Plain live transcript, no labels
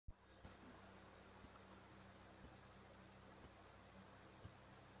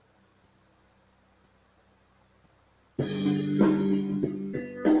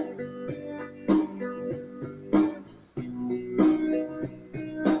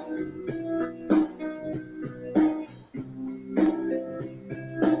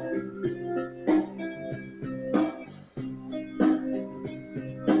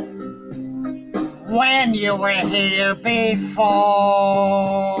When you were here before,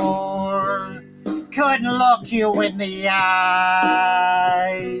 couldn't look you in the eyes.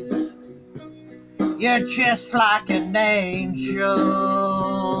 You're just like an angel.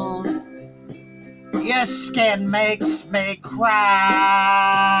 Your skin makes me cry.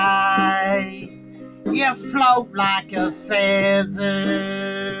 You float like a feather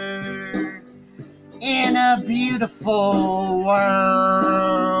in a beautiful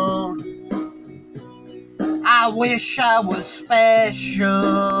world. I wish I was special.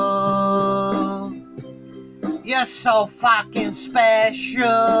 You're so fucking special.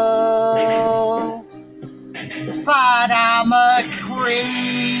 But I'm a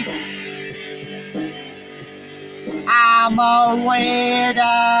creep. I'm a weirdo.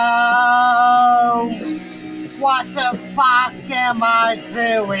 What the fuck am I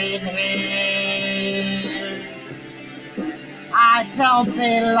doing here? I don't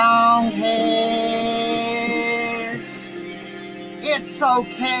belong here. It's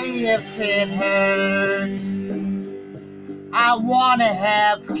okay if it hurts. I wanna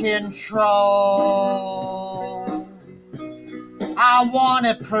have control. I want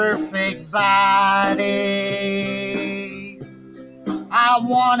a perfect body. I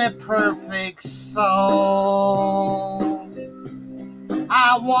want a perfect soul.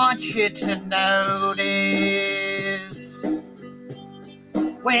 I want you to notice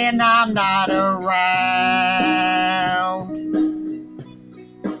when I'm not around.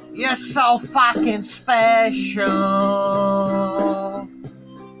 You're so fucking special.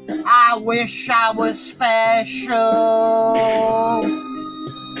 I wish I was special,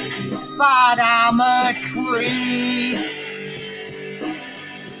 but I'm a creep.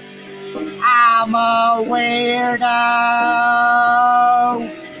 I'm a weirdo.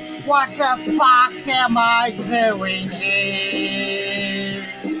 What the fuck am I doing here?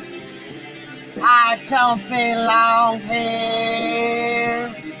 I don't belong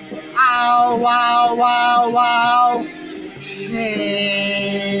here. Ow, ow, ow, ow. She's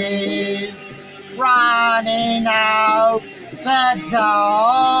running out the door.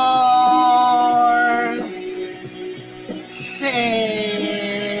 She's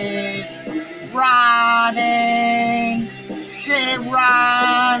running. She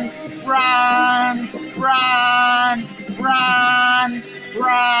run, run, run, run,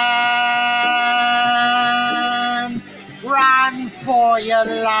 run. Run for your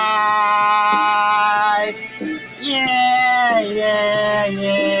life. Yeah, yeah,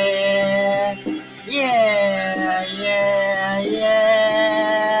 yeah. Yeah, yeah,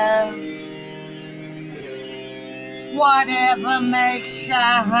 yeah. Whatever makes you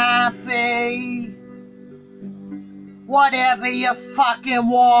happy. Whatever you fucking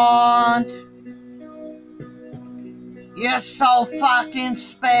want. You're so fucking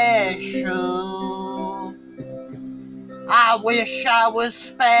special. I wish I was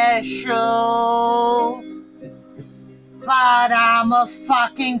special, but I'm a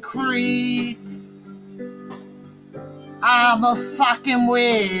fucking creep. I'm a fucking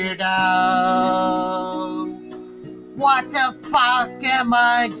weirdo. What the fuck am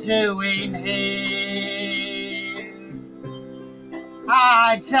I doing here?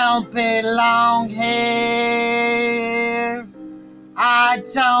 I don't belong here. I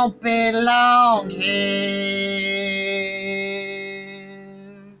don't belong here.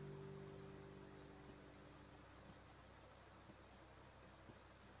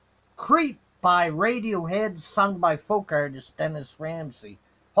 Creep by Radiohead, sung by folk artist Dennis Ramsay.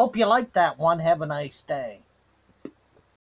 Hope you like that one. Have a nice day.